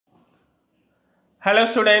Hello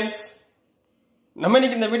students. நம்ம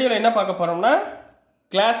இன்னைக்கு இந்த வீடியோல என்ன பார்க்க போறோம்னா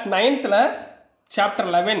கிளாஸ் 9th ல chapter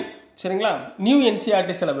 11 சரிங்களா நியூ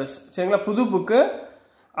NCERT syllabus சரிங்களா புது புக்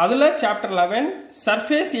அதுல chapter 11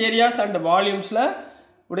 surface areas and volumesல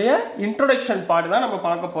உடைய introduction part தான் நம்ம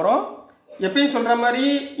பார்க்க போறோம். எப்பவும் சொல்ற மாதிரி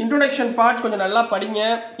introduction part கொஞ்சம் நல்லா படிங்க.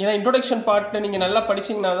 ஏன்னா introduction part நீங்க நல்லா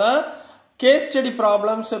படிச்சீங்கனா தான் case study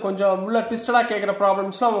problems கொஞ்சம் உள்ள ட்விஸ்டடா கேக்குற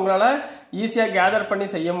problemsலாம் உங்களால ஈஸியா கேதர் பண்ணி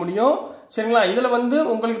செய்ய முடியும். சரிங்களா இதுல வந்து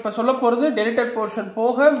உங்களுக்கு இப்ப சொல்ல போறது deleted portion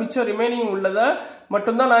போக மிச்ச ரிமைனிங் உள்ளத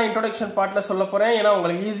மட்டும் தான் நான் இன்ட்ரோடக்ஷன் பார்ட்ல சொல்ல போறேன். ஏன்னா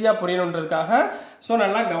உங்களுக்கு ஈஸியா புரியணும்ன்றதுக்காக சோ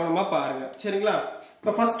நல்லா கவனமா பாருங்க. சரிங்களா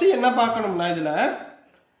இப்ப ஃபர்ஸ்ட் என்ன பார்க்கணும்னா இதுல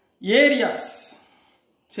ஏரியாஸ்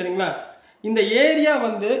சரிங்களா இந்த ஏரியா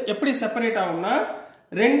வந்து எப்படி செப்பரேட் ஆகும்னா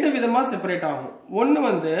ரெண்டு விதமா செப்பரேட் ஆகும். ஒன்னு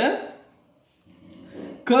வந்து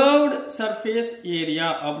curved surface area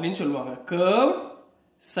அப்படினு சொல்லுவாங்க. curved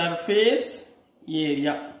surface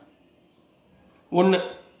area ஒன்னு.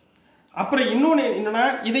 அப்புறம் இன்னொன்னு என்னன்னா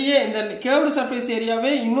இதையே இந்த curved surface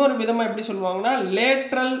ஏரியாவே இன்னொரு விதமா எப்படி சொல்லுவாங்கன்னா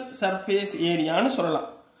lateral surface ஏரியான்னு சொல்லலாம்.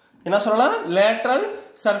 என்ன சொல்லலாம்? lateral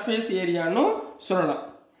surface ஏரியான்னு சொல்லலாம்.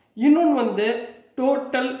 இன்னொன்னு வந்து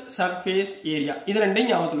total surface area. இது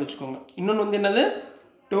ரெண்டையும் ஞாபகத்துல வச்சுக்கோங்க. இன்னொன்னு வந்து என்னது?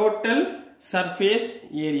 total surface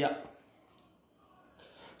area.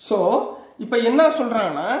 சோ இப்போ என்ன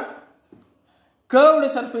சொல்றாங்கன்னா curved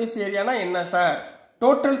surface ஏரியானா என்ன சார்?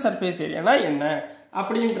 total surface ஏரியானா என்ன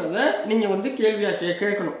அப்படின்றத நீங்க வந்து கேள்வியா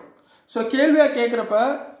கேட்கணும். சோ கேள்வியா கேக்குறப்ப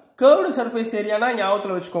curved surface ஏரியானா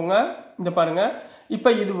ஞாபகத்துல வச்சுக்கோங்க. இந்த பாருங்க இப்போ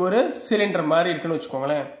இது ஒரு சிலிண்டர் மாதிரி இருக்குன்னு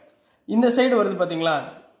வச்சுக்கோங்களேன். இந்த சைடு வருது பாத்தீங்களா?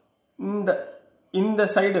 இந்த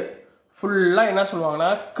சைடு ஃபுல்லா என்ன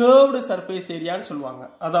சொல்லுவாங்கன்னா curved surface ஏரியான்னு சொல்லுவாங்க.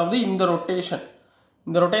 அதாவது இந்த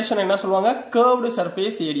ரொட்டேஷன் என்ன சொல்லுவாங்க? curved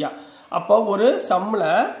surface area. அப்போ ஒரு சம்ல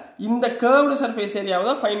இந்த curved surface ஏரியாவை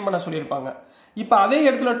தான் ஃபைண்ட் பண்ண சொல்லியிருப்பாங்க. இப்போ அதே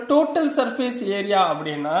இடத்துல total surface ஏரியா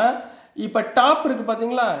அப்படின்னா இப்போ டாப் இருக்கு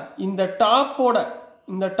பாத்தீங்களா? இந்த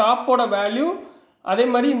டாப்போட வேல்யூ அதே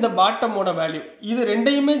மாதிரி இந்த பாட்டமோட வேல்யூ இது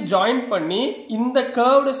ரெண்டையுமே ஜாயின் பண்ணி இந்த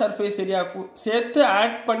curved surface ஏரியாக்கு சேர்த்து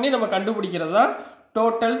ஆட் பண்ணி நம்ம கண்டுபிடிக்கிறது தான்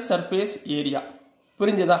total surface ஏரியா.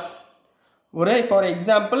 புரிஞ்சதா? ஒரு ஃபார்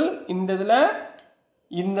எக்ஸாம்பிள் இந்த இதுல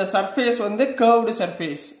இந்த சர்ஃபேஸ் வந்து curved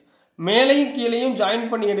surface மேலையும் கீழையும் ஜாயின்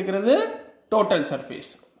பண்ணி எடுக்கிறது total surface.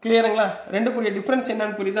 கிளியருங்களா? ரெண்டுக்குரிய டிஃபரன்ஸ்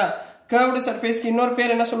என்னன்னு புரியுதா? curved surfaceக்கு இன்னொரு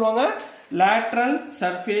பேர் என்ன சொல்லுவாங்க? lateral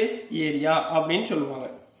surface area அப்படின்னு சொல்லுவாங்க.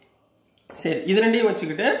 சரி இது ரெண்டையும்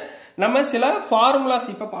வச்சுக்கிட்டு நம்ம சில ஃபார்முலாஸ்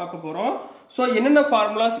இப்ப பார்க்க போறோம். சோ என்னென்ன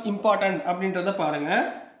ஃபார்முலாஸ் இம்பார்ட்டன்ட் அப்படின்றத பாருங்க.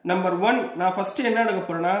 நம்பர் 1 நான் ஃபர்ஸ்ட் என்ன எடுக்க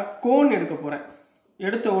போறேன்னா கோன் எடுக்க போறேன்.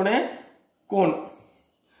 எடுத்த உடனே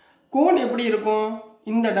கோன் எப்படி இருக்கும்?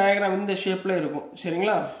 இந்த டயக்ராம் இந்த ஷேப்ல இருக்கும்.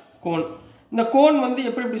 சரிங்களா? கோன் இந்த கோன் வந்து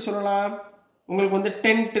எப்படி சொல்லலாம்? உங்களுக்கு வந்து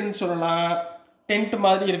டென்ட்னு சொல்லலாம். டென்ட்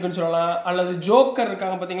மாதிரி இருக்குன்னு சொல்லலாம். அல்லது ஜோக்கர்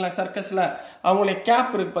இருக்காங்க பாத்தீங்களா சர்க்கஸ்ல அவங்களுடைய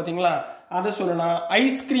கேப் இருக்கு பாத்தீங்களா அதை சொல்லலாம்.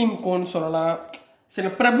 ஐஸ்கிரீம் கோன் சொல்லலாம். சில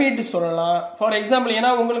பிரமிட் சொல்லலாம். ஃபார் எக்ஸாம்பிள்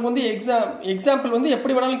ஏன்னா உங்களுக்கு வந்து எக்ஸாம்பிள் வந்து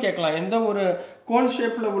எப்படி வேணாலும் கேட்கலாம். எந்த ஒரு கோன்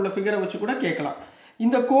ஷேப்ல உள்ள ஃபிகரை வச்சு கூட கேட்கலாம்.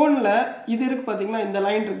 இந்த கோன்ல இது இருக்கு பாத்தீங்களா? இந்த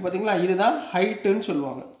லைன் இருக்கு பாத்தீங்களா? இதுதான் ஹைட்னு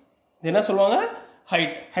சொல்லுவாங்க. இது என்ன சொல்லுவாங்க?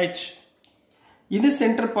 Height h. இது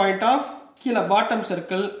சென்டர் பாயிண்ட் ஆஃப் கீழே பாட்டம்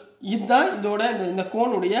சர்க்கிள். இதுதான் இதோட இந்த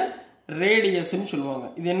கோனுடைய ரேடியஸ்ன்னு சொல்லுவாங்க.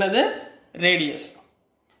 இது என்னது? ரேடியஸ்.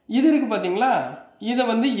 இது இருக்கு பாத்தீங்களா? இதை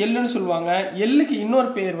வந்து எல்லுன்னு சொல்லுவாங்க. எல்லுக்கு இன்னொரு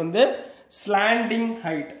பேர் வந்து ஸ்லாண்டிங்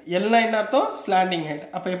ஹைட். எல்னா என்ன அர்த்தம்? Slanting height.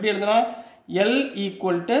 அப்ப எப்படி எழுதுனா? எல்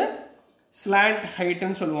ஈக்குவல் டு ஸ்லாண்ட்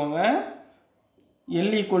ஹைட்னு சொல்லுவாங்க.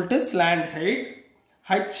 L equal to slant height.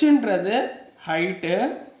 ஹச்ன்றது height.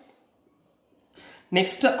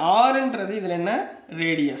 Next ஆர்ன்றது இதுல என்ன?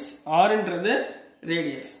 ரேடியஸ். ஆர்ன்றது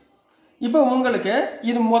ரேடியஸ். இப்போ உங்களுக்கு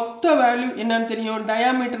இது மொத்த வேல்யூ என்னன்னு தெரியும்?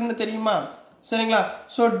 டயாமீட்டர்னு தெரியுமா? சரிங்களா?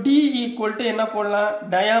 சோ d ஈக்குவல் டு என்ன போடலாம்?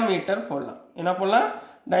 டயாமீட்டர் போடலாம். என்ன போடலாம்?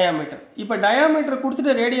 டயாமீட்டர். இப்போ டயாமீட்டர்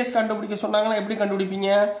கொடுத்துட்டு ரேடியஸ் கண்டுபிடிக்க சொன்னாங்கன்னா எப்படி கண்டுபிடிப்பீங்க?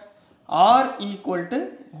 r equal to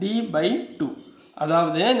d/2.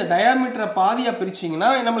 அதாவது இந்த டயாமீட்டரை பாதியா பிரிச்சீங்கன்னா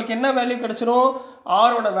நம்மளுக்கு என்ன வேல்யூ கிடைச்சிரும்? r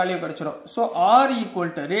ஓட வேல்யூ கிடைச்சிரும். So r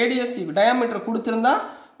equal to radius diameter கொடுத்திருந்தா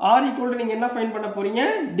r ஈக்குவல் டு நீங்க என்ன ஃபைண்ட் பண்ண போறீங்க?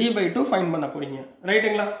 d/2 ஃபைண்ட் பண்ண போறீங்க.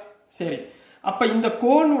 ரைட்டுங்களா? சரி அப்ப இந்த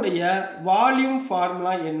கோனுடைய வால்யூம்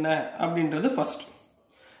ஃபார்முலா என்ன அப்படின்றது ஃபர்ஸ்ட்.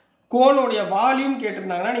 கோனுடைய வால்யூம்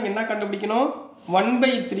கேட்டிருந்தாங்கன்னா நீங்க என்ன கண்டுபிடிக்கணும்?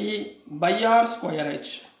 1/3 r square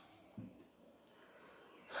h.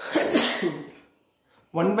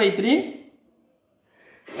 1/3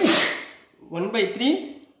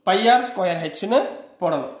 r square h ன்னு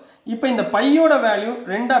போடணும். இப்போ இந்த பையோட வேல்யூ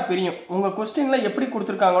ரெண்டா பிரியும். உங்க क्वेश्चनல எப்படி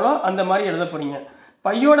கொடுத்திருக்காங்களோ அந்த மாதிரி எழுத போறீங்க.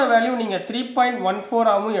 பையோட வேல்யூ நீங்க 3.14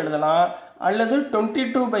 ஆவும் எழுதலாம் அல்லது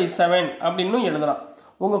 22/7 அப்படினு எழுதலாம்.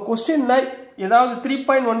 உங்க क्वेश्चनல ஏதாவது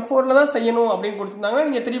 3.14ல தான் செய்யணும் அப்படினு கொடுத்திருந்தாங்கன்னா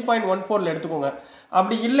நீங்க 3.14ல எடுத்துக்கோங்க.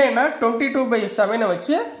 அப்படி இல்லைனா 22/7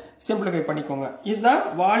 வச்சு சிம்பிளிஃபை பண்ணிக்கோங்க. இதுதான்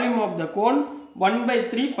volume of the cone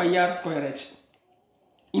 1/3 pi r square h.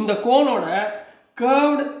 இந்த கோனோட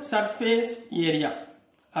curved surface area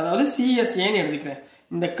அதாவது CSA ன்னு எழுதிக்கிறேன்.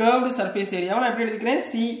 இந்த curved surface area நான் எப்படி எழுதிக்கிறேன்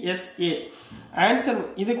CSA. ஆன்சர்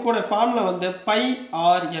இதுக்கோட ஃபார்முலா வந்து pi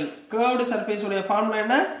rl. curved surface உடைய ஃபார்முலா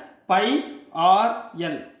என்ன pi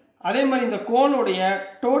rl. அதே மாதிரி இந்த கோனுடைய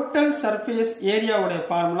total surface area உடைய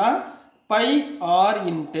formula pi r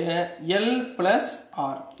into l plus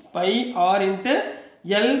r. pi r into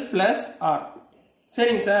l plus r.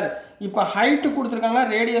 சரிங்க சார். இப்போ ஹைட் கொடுத்திருக்காங்க,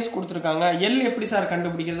 ரேடியஸ் கொடுத்திருக்காங்க. l எப்படி சார்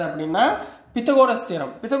கண்டுபிடிக்கிறது அப்படினா பித்தகோரஸ்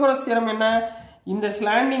தியரம். பித்தகோரஸ் தியரம் என்ன? இந்த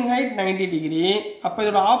ஸ்லாண்டிங் ஹைட் 90 டிகிரி. அப்ப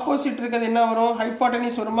இதோட ஆப்போசிட் இருக்குது என்ன வரும்?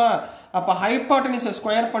 ஹைபோடெனிஸ் வருமா? அப்ப ஹைபோடெனிஸ்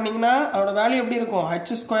ஸ்கொயர் பண்ணீங்கன்னா அதோட வேல்யூ எப்படி இருக்கும்?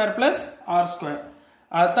 h square plus r square.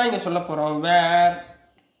 அதான் இங்க சொல்ல போறோம். வேர்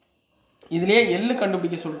இதுலயே l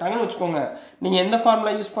கண்டுபிடிக்க சொல்லிட்டாங்கன்னு வெச்சுக்கோங்க. நீங்க எந்த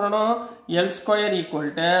ஃபார்முலா யூஸ் பண்ணனும்? l square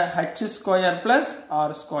equal to h square plus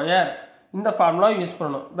r square. இந்த ஃபார்முலா யூஸ்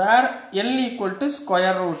பண்ணனும். வேர் l equal to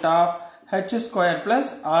square root of h square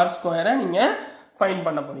plus r ஸ்கொயரை நீங்க ஃபைண்ட்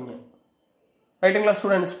பண்ண போறீங்க. ரைட்டுங்களா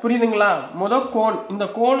ஸ்டூடண்ட்ஸ்? புரியுதுங்களா? கோன், இந்த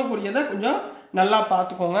கோனுக்குரியதை கொஞ்சம் நல்லா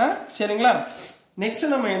பார்த்துக்கோங்க. சரிங்களா? நெக்ஸ்ட்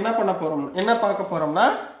நம்ம என்ன பண்ண போறோம், என்ன பார்க்க போறோம்னா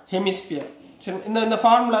ஹெமிஸ்பியர். சரி, இந்த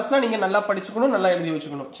ஃபார்முலாஸ்லாம் நீங்க நல்லா படிச்சுக்கணும், நல்லா எழுதி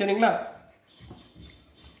வச்சுக்கணும். சரிங்களா?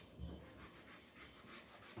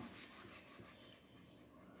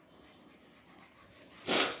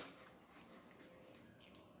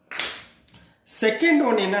 செகண்ட்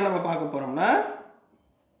ஒன் என்ன நம்ம பார்க்க போறோம்னா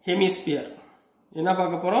ஹெமிஸ்பியர். என்ன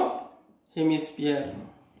பார்க்க போறோம்? ஹெமிஸ்பியர்.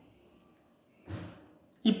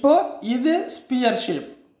 இப்போ இது ஸ்பியர் ஷேப்.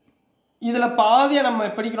 இதுல பாதியா நம்ம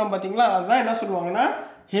படிக்கிறோம் பாத்தீங்களா? அதான் என்ன சொல்லுவாங்கன்னா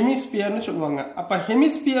ஹெமிஸ்பியர்னு சொல்லுவாங்க. அப்ப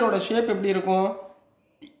ஹெமிஸ்பியரோட ஷேப் எப்படி இருக்கும்?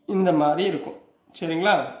 இந்த மாதிரி இருக்கும்.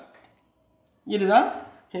 சரிங்களா? இதுதான்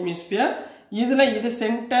ஹெமிஸ்பியர். இதுல இது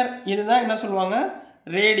சென்டர், இதுதான் என்ன சொல்லுவாங்க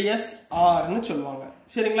ரேடியஸ் ஆர்னு சொல்லுவாங்க.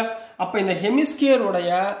 சரிங்களா? அப்ப இந்த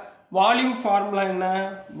ஹெமிஸ்பியரோடைய வால்யூம் ஃபார்முலா என்ன?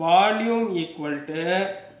 வால்யூம் ஈக்குவல் டு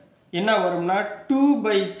என்ன வரும்னா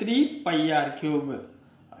 2/3 pi r cube.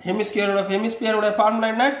 ஹெமிஸ்பியரோட ஃபார்முலா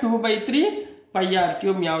என்ன? 2/3 pi r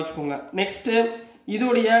cube ஞாபகம் வச்சுக்கோங்க. நெக்ஸ்ட்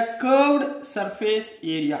இதோடைய curved surface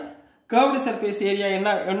area. curved surface area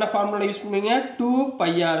என்ன ஃபார்முலா யூஸ் பண்ணுவீங்க? 2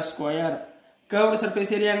 pi r square. curved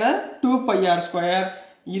surface area என்ன? 2 pi r square.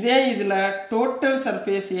 இதே இதுல total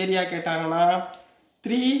surface area கேட்டாங்கன்னா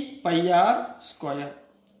 3 pi r square.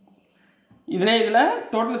 இதுல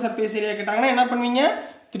total surface area கேட்டாங்கன்னா என்ன பண்ணுவீங்க?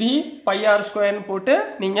 3 pi r square போட்டு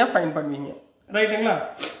நீங்க ஃபைண்ட் பண்ணுவீங்க. ரைட்டுங்களா?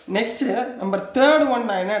 நெக்ஸ்ட் நம்பர் தேர்ட் ஒன்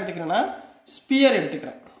நான் என்ன எடுத்துக்கிறேன்னா ஸ்பியர்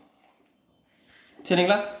எடுத்துக்கிறேன்.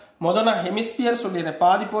 சரிங்களா? முதல்ல நான் ஹெமிஸ்பியர் சொல்லிடுறேன்,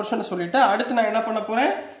 பாதி போர்ஷன் சொல்லிட்டு அடுத்து நான் என்ன பண்ண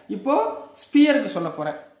போறேன்? இப்போ ஸ்பியருக்கு சொல்ல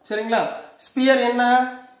போறேன். சரிங்களா? ஸ்பியர் என்ன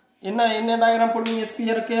என்ன என்ன டயக்ராம் போடுவீங்க?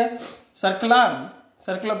 ஸ்பியருக்கு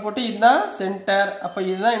சர்க்கிளா போட்டு இதுதான் சென்டர். அப்ப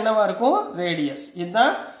இதுதான் என்னவா இருக்கும்? ரேடியஸ்.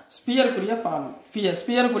 இதுதான் ஸ்பியருக்குரிய ஃபார்ம்,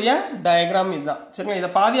 ஸ்பியருக்குரிய டயக்ராம் இதுதான். சரிங்களா? இதை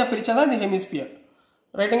பாதியா பிரிச்சாதான் இந்த ஹெமிஸ்பியர்.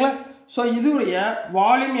 ரைட்டுங்களா? ஸோ இதுடைய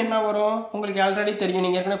வால்யூம் என்ன வரும்? உங்களுக்கு ஆல்ரெடி தெரியும்,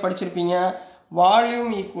 நீங்க ஏற்கனவே படிச்சிருப்பீங்க.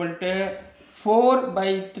 Volume equal to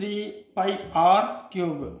 4/3 pi r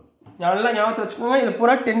cube. நல்லா ஞாபகத்தில் வச்சுக்கோங்க. இது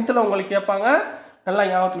பூரா 10th உங்களுக்கு கேட்பாங்க, நல்லா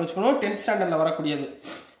ஞாபகத்தில் வச்சுக்கணும். 10th ஸ்டாண்டர்ட்ல வரக்கூடியது.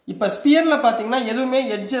 இப்ப ஸ்பியர்ல பாத்தீங்கன்னா எதுவுமே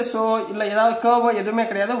எட்ஜஸோ இல்ல ஏதாவது கர்வோ எதுவுமே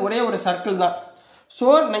கிடையாது, ஒரே ஒரு சர்க்கிள் தான். ஸோ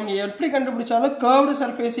நீங்க எப்படி கண்டுபிடிச்சாலும் கர்வ்டு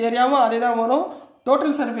சர்ஃபேஸ் ஏரியாவும் அதே தான் வரும்,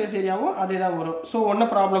 டோட்டல் சர்ஃபேஸ் ஏரியாவும் அதே தான் வரும். ஸோ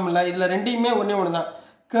ஒன்றும் ப்ராப்ளம் இல்லை. இதுல ரெண்டையுமே ஒன்று தான்.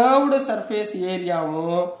 கர்வ்டு சர்ஃபேஸ்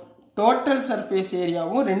ஏரியாவும் டோட்டல் சர்ஃபேஸ்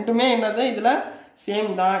ஏரியாவும் ரெண்டுமே என்னது? இதுல சேம்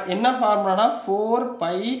தான். என்ன ஃபார்முலானா 4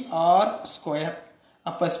 pi r ஸ்கொயர்.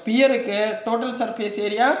 அப்ப ஸ்பியருக்கு total surface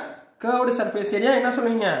area, curved surface area என்ன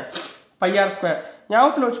சொல்லுவீங்க? pi r square.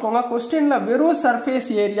 ஞாபகத்தில் வச்சுக்கோங்க, கொஸ்டின்ல வெறும் சர்ஃபேஸ்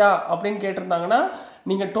ஏரியா அப்படின்னு கேட்டிருந்தாங்கன்னா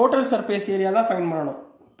நீங்க டோட்டல் சர்ஃபேஸ் ஏரியா தான் ஃபைண்ட் பண்ணணும்.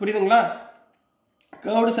 புரியுதுங்களா?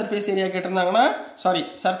 Curved surface area கேட்டிருந்தாங்கன்னா, sorry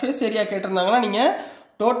surface area கேட்டிருந்தாங்கன்னா நீங்க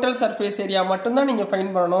டோட்டல் சர்ஃபேஸ் ஏரியா மட்டும்தான் நீங்க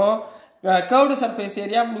ஃபைண்ட் பண்ணணும். கர்வ்டு சர்ஃபேஸ்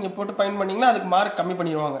ஏரியா நீங்க போட்டு ஃபைண்ட் பண்ணீங்கன்னா அதுக்கு மார்க் கம்மி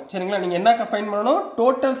பண்ணிடுவாங்க. சரிங்களா? நீங்க என்ன ஃபைண்ட் பண்ணணும்?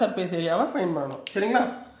 டோட்டல் சர்ஃபேஸ் ஏரியாவை ஃபைண்ட் பண்ணணும். சரிங்களா?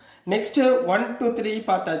 நெக்ஸ்ட் 1 2 3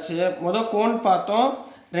 பார்த்தாச்சு. முதல் கோன் பார்த்தோம்,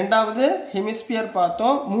 ரெண்டாவது ஹெமிஸ்பியர்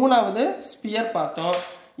பார்த்தோம், மூணாவது ஸ்பியர் பார்த்தோம்.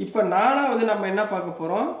 இப்போ நாலாவது நம்ம என்ன பார்க்க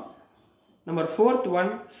போறோம்? நம்பர் 4th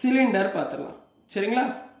ஒன் சிலிண்டர் பார்த்துடலாம். சரிங்களா?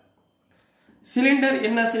 சிலிண்டர்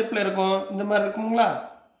என்ன ஷேப்ல இருக்கும்? இந்த மாதிரி இருக்குங்களா?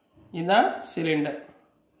 இதுதான் சிலிண்டர்.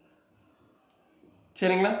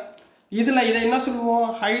 சரிங்களா? இதுல இதை என்ன சொல்லுவோம்?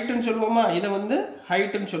 ஹைட்னு சொல்லுவோமா? இதை வந்து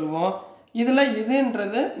ஹைட்னு சொல்லுவோம். இதுல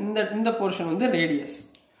இதுன்றது இந்த போர்ஷன் வந்து ரேடியஸ்.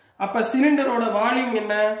 அப்ப சிலிண்டரோட வால்யூம்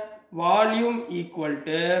என்ன? வால்யூம் ஈக்குவல்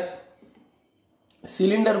டு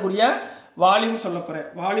சிலிண்டர் கூடிய வால்யூம் சொல்ல போறேன்.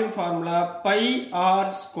 Volume formula by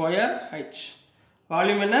R square H.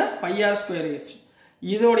 Volume என்ன? By R square H.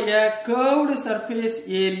 இதோடைய curved surface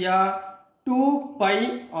area 2 by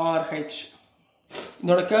R H.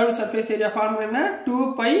 இதோட கர்வ்டு சர்ஃபேஸ் ஏரியா ஃபார்முலா என்ன? 2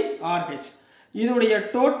 பை ஆர் ஹெச். இதோடைய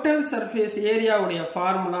total surface ஏரியாவுடைய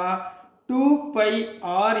formula 2 by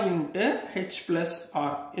R into H plus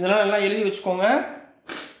R. இதெல்லாம் நல்லா எழுதி வச்சுக்கோங்க,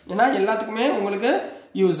 ஏன்னா எல்லாத்துக்குமே உங்களுக்கு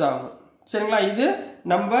யூஸ் ஆகும். சரிங்களா? இது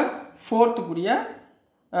நம்பர் 4th கூடிய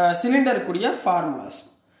சிலிண்டருக்குரிய ஃபார்முலாஸ்.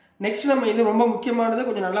 நெக்ஸ்ட் நம்ம இது ரொம்ப முக்கியமானது,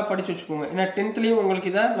 கொஞ்சம் நல்லா படிச்சு வச்சுக்கோங்க, ஏன்னா 10th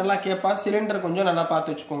உங்களுக்கு இதை நல்லா கேட்பா. சிலிண்டர் கொஞ்சம் நல்லா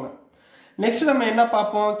பார்த்து வச்சுக்கோங்க. நெக்ஸ்ட் நம்ம என்ன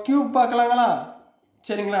பார்ப்போம்? கியூப் பார்க்கலாங்களா?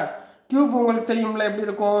 சரிங்களா? கியூப் உங்களுக்கு தெரியும்ல எப்படி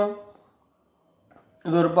இருக்கும்?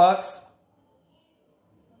 இது ஒரு பாக்ஸ்.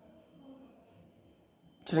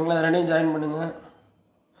 சரிங்களா? ரெண்டையும் ஜாயின் பண்ணுங்க.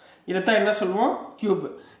 இதைத்தான் என்ன சொல்லுவோம்? கியூப்.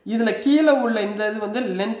 இதுல கீழே உள்ள இந்த இது வந்து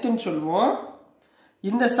லென்த்னு சொல்லுவோம்,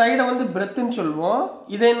 இந்த சைடை வந்து பிரெத்னு சொல்லுவோம்,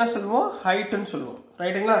 இதை என்ன சொல்லுவோம்? ஹைட்னு சொல்லுவோம்.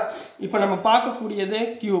 ரைட்டுங்களா? இப்போ நம்ம பார்க்கக்கூடியது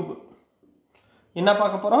கியூப். என்ன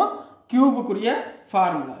பார்க்க போறோம்? கியூபுக்குரிய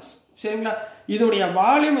ஃபார்முலாஸ். சரிங்களா? இதோடைய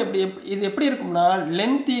வால்யூம் இது எப்படி இருக்கும்னா,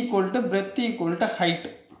 length equal to breadth equal to height.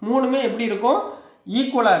 மூணுமே எப்படி இருக்கும்?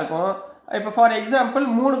 ஈக்குவலா இருக்கும். இப்போ ஃபார் எக்ஸாம்பிள்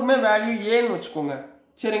மூணுக்குமே வேல்யூ ஏன்னு வச்சுக்கோங்க.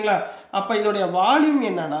 சரிங்களா? அப்ப இதோடைய வால்யூம்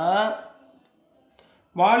என்னன்னா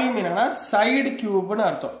சைடு கியூப்னு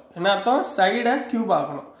அர்த்தம். என்ன அர்த்தம்? சைடை கியூப்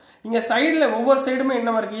ஆகணும். இங்க சைடுல ஒவ்வொரு சைடுமே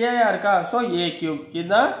என்ன இருக்கு? ஏயா இருக்கா? So a cube.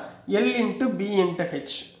 இதுதான் L into B into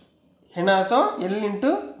H. என்ன அர்த்தம்? எல்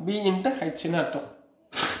இன்ட்டு பி இன்ட்டு ஹெச்னு அர்த்தம்.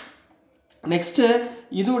 நெக்ஸ்ட்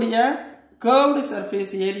இதோடைய கர்வ்டு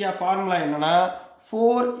சர்ஃபேஸ் ஏரியா ஃபார்முலா என்னன்னா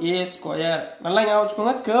 4a ஸ்கொயர். நல்லா ஞாபகம்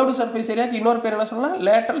வச்சுக்கோங்க. கர்வ்டு சர்ஃபேஸ் ஏரியாக்கு இன்னொரு பேர் என்ன சொல்லலாம்?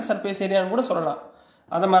 லேட்டரல் சர்ஃபேஸ் ஏரியான்னு கூட சொல்லலாம்.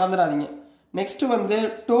 அதை மறந்துடாதீங்க. நெக்ஸ்ட் வந்து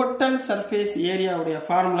total surface ஏரியாவுடைய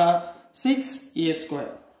formula 6a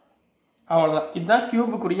square. அவ்வளவுதான். இதுதான்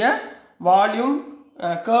கியூபுக்குரிய volume,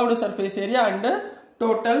 curved surface area and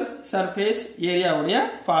total surface ஏரியாவுடைய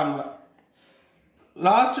formula.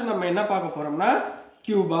 Last நம்ம என்ன பார்க்க போறோம்னா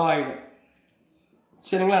கியூபாய்டு.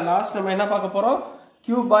 சரிங்களா? லாஸ்ட் நம்ம என்ன பார்க்க போறோம்?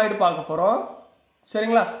 கியூபாய்டு பார்க்க போறோம்.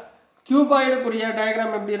 சரிங்களா? கியூபாய்டுக்குரிய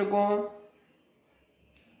டயக்ராம் எப்படி இருக்கும்?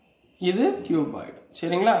 இது கியூபாய்டு.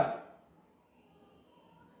 சரிங்களா?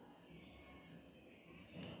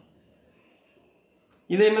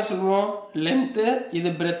 இது என்ன சொல்லுவோம்? லென்த், இது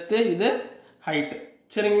பிரெத், இது ஹைட்.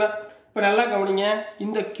 சரிங்களா? இப்ப நல்லா கவனிங்க.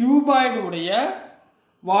 இந்த கியூபாய்டு உடைய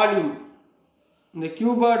வால்யூம், இந்த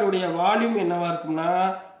கியூபாய்டு உடைய வால்யூம் என்னவா இருக்கும்னா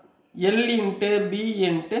L into B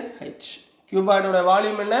into H. கியூபாய்டோட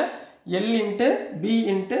volume என்ன? L into B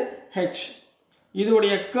into H.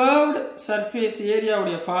 இதோடைய curved surface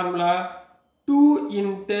ஏரியாவுடைய formula 2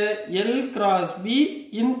 into L cross B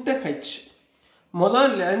into H.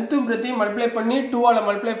 முதல் லென்த்தும் பிரெத்தையும் மல்டிப்ளை பண்ணி 2ஆல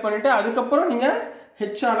மல்டிப்ளை பண்ணிட்டு அதுக்கப்புறம் நீங்க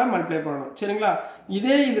ஹெச்ஆல மல்டிப்ளை பண்ணணும். சரிங்களா?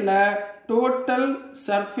 இதே இதுல டோட்டல்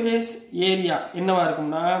சர்ஃபேஸ் ஏரியா என்னவா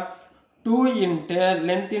இருக்கும்னா 2 into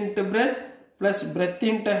length into breadth plus breadth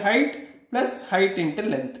into height plus height into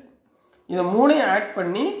length. இதை மூணையும் ஆட்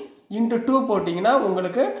பண்ணி இன்ட்டு 2 போட்டிங்கன்னா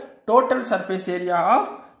உங்களுக்கு total surface area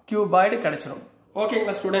of cuboid கிடைச்சிடும்.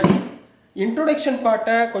 ஓகேங்களா ஸ்டூடெண்ட்ஸ்? இன்ட்ரோடக்ஷன்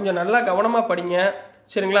பார்ட்டை கொஞ்சம் நல்லா கவனமாக படிங்க.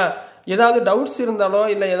 சரிங்களா? ஏதாவது டவுட்ஸ் இருந்தாலோ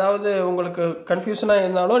இல்லை ஏதாவது உங்களுக்கு கன்ஃபியூஷனாக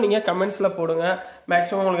இருந்தாலோ நீங்கள் கமெண்ட்ஸில் போடுங்க.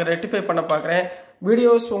 மேக்ஸிமம் உங்களுக்கு ரெக்டிஃபை பண்ண பார்க்குறேன்.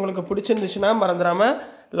 வீடியோஸ் உங்களுக்கு பிடிச்சிருந்துச்சுன்னா மறந்துடாமல்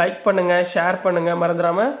லைக் பண்ணுங்கள், ஷேர் பண்ணுங்கள்,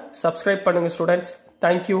 மறந்துடாமல் சப்ஸ்கிரைப் பண்ணுங்கள் ஸ்டூடெண்ட்ஸ்.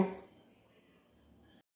 தேங்க்யூ.